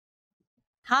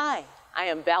Hi, I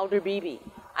am Valder.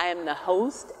 I am the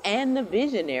host and the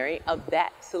visionary of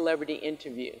That Celebrity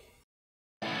Interview.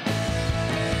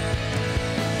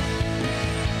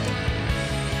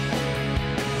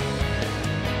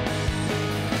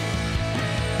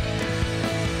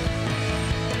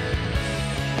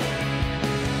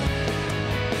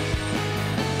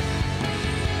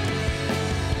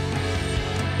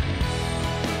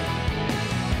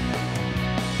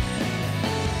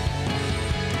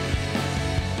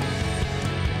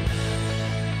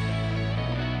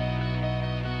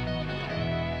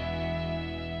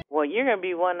 Well, you're going to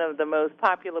be one of the most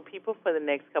popular people for the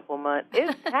next couple of months.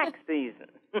 It's tax season.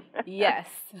 Yes.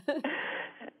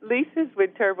 Lisa's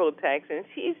with TurboTax, and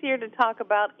she's here to talk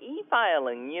about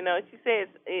e-filing. You know, she says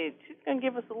she's going to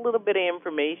give us a little bit of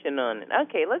information on it.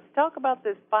 Okay, let's talk about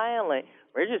this filing.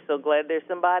 We're just so glad there's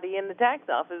somebody in the tax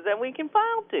office that we can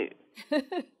file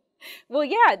to. Well,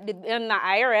 yeah, in the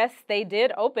IRS, they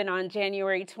did open on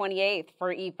January 28th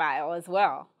for e-file as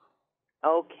well.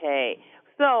 Okay.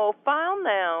 So, file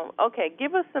now. Okay,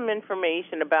 give us some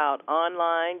information about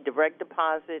online, direct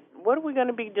deposit. What are we going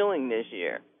to be doing this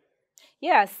year?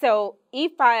 Yeah, so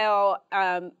e-file,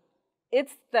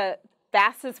 it's the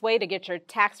fastest way to get your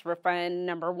tax refund,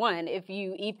 number one, if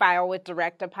you e-file with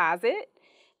direct deposit.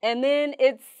 And then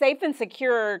it's safe and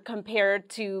secure compared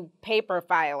to paper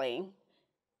filing.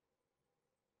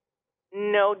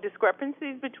 No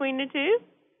discrepancies between the two?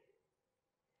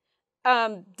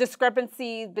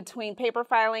 Discrepancies between paper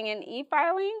filing and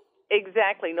e-filing?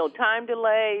 Exactly. No time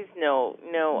delays, no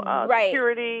right.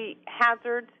 security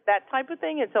hazards, that type of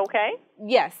thing. It's okay?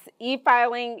 Yes.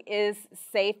 E-filing is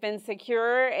safe and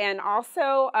secure. And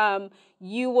also,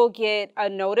 you will get a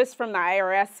notice from the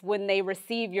IRS when they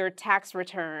receive your tax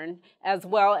return, as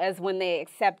well as when they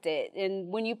accept it.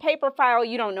 And when you paper file,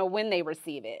 you don't know when they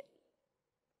receive it.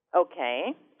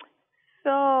 Okay.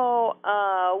 So,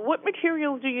 what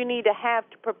materials do you need to have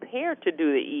to prepare to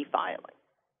do the e-filing?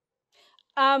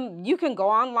 You can go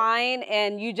online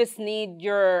and you just need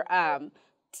your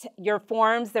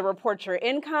forms that report your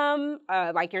income,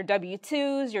 like your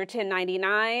W-2s, your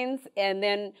 1099s, and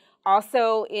then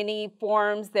also any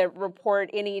forms that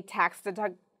report any tax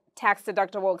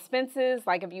deductible expenses,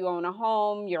 like if you own a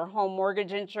home, your home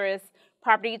mortgage interest,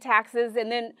 property taxes.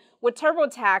 And then with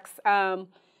TurboTax,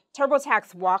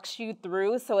 TurboTax walks you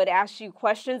through, so it asks you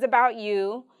questions about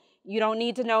you. You don't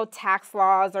need to know tax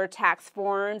laws or tax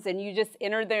forms, and you just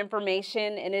enter the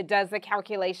information, and it does the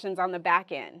calculations on the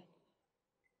back end.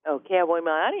 Okay, I want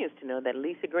my audience to know that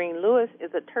Lisa Green Lewis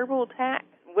is a TurboTax.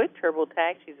 With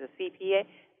TurboTax, she's a CPA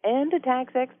and a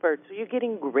tax expert, so you're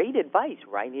getting great advice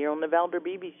right here on the Valder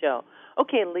Beebe Show.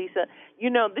 Okay, Lisa, you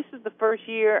know, this is the first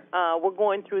year we're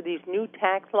going through these new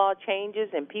tax law changes,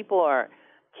 and people are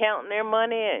counting their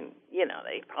money, and, you know,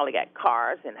 they probably got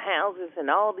cars and houses and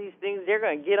all these things they're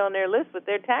going to get on their list with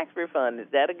their tax refund. Is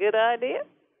that a good idea?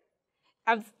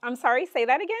 I'm sorry, say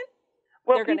that again?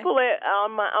 Well, people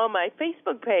on my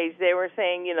Facebook page, they were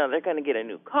saying, you know, they're going to get a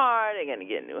new car, they're going to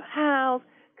get a new house,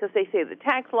 because they say the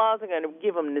tax laws are going to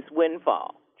give them this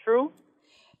windfall. True?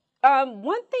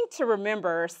 One thing to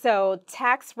remember, so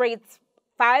tax rates,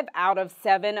 5 out of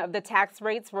 7 of the tax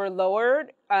rates were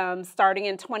lowered starting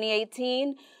in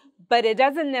 2018, but it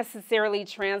doesn't necessarily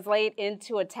translate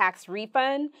into a tax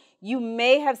refund. You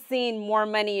may have seen more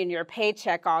money in your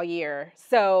paycheck all year,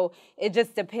 so it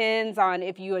just depends on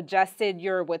if you adjusted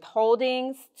your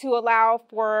withholdings to allow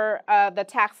for the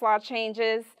tax law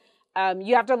changes.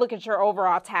 You have to look at your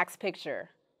overall tax picture.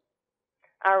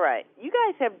 All right. You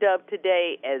guys have dubbed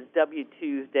today as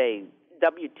W-2 Day.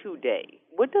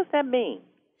 What does that mean?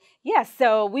 Yes,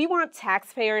 so we want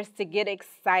taxpayers to get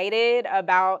excited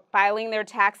about filing their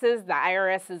taxes. The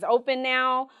IRS is open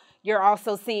now. You're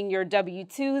also seeing your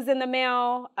W-2s in the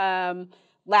mail.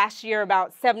 Last year,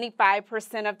 about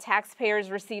 75% of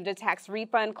taxpayers received a tax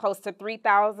refund, close to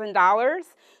 $3,000.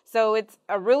 So it's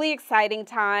a really exciting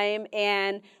time.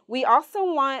 And we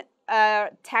also want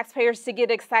taxpayers to get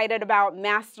excited about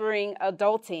mastering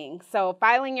adulting. So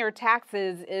filing your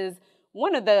taxes is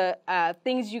one of the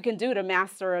things you can do to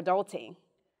master adulting.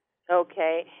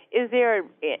 Okay. Is there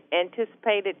an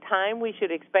anticipated time we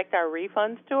should expect our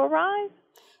refunds to arrive?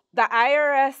 The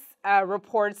IRS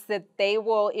reports that they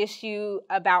will issue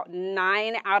about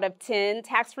 9 out of 10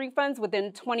 tax refunds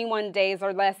within 21 days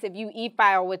or less if you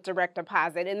e-file with direct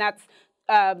deposit, and that's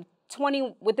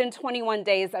within 21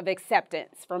 days of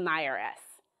acceptance from the IRS.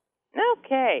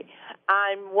 Okay.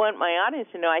 I want my audience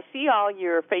to know, I see all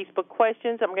your Facebook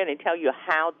questions. I'm going to tell you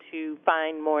how to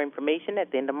find more information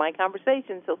at the end of my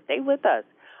conversation, so stay with us.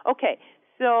 Okay,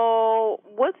 so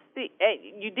what's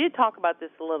you did talk about this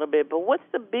a little bit, but what's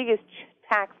the biggest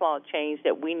tax law changed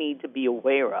that we need to be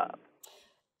aware of?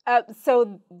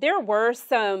 So there were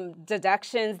some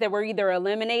deductions that were either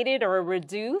eliminated or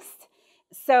reduced.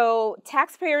 So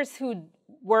taxpayers who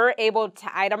were able to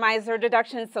itemize their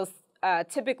deductions, so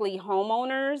typically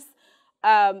homeowners,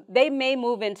 they may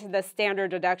move into the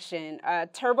standard deduction.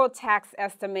 TurboTax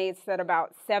estimates that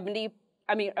about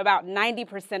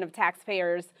 90% of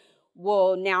taxpayers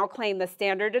will now claim the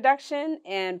standard deduction,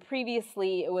 and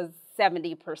previously it was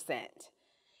 70%.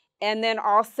 And then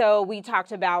also we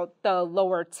talked about the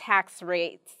lower tax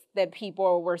rates that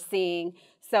people were seeing.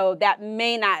 So that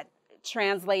may not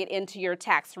translate into your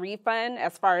tax refund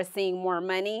as far as seeing more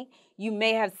money. You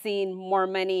may have seen more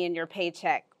money in your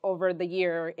paycheck over the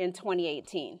year in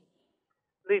 2018.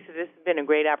 Lisa, this has been a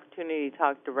great opportunity to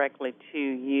talk directly to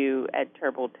you at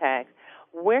TurboTax.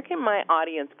 Where can my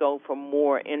audience go for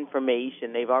more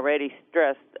information? They've already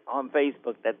stressed on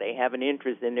Facebook that they have an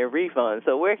interest in their refunds.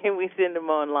 So where can we send them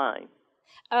online?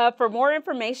 For more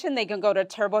information, they can go to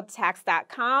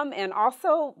TurboTax.com. And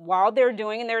also, while they're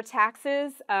doing their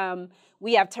taxes,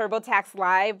 we have TurboTax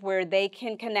Live, where they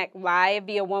can connect live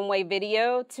via one-way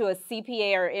video to a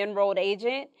CPA or enrolled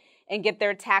agent and get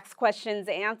their tax questions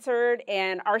answered.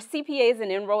 And our CPAs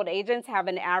and enrolled agents have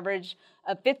an average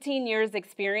of 15 years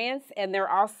experience, and they're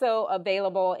also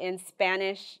available in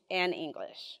Spanish and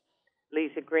English.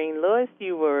 Lisa Green Lewis,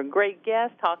 you were a great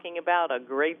guest talking about a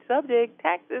great subject,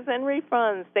 taxes and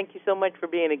refunds. Thank you so much for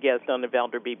being a guest on the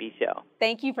Valder Beebe Show.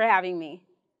 Thank you for having me.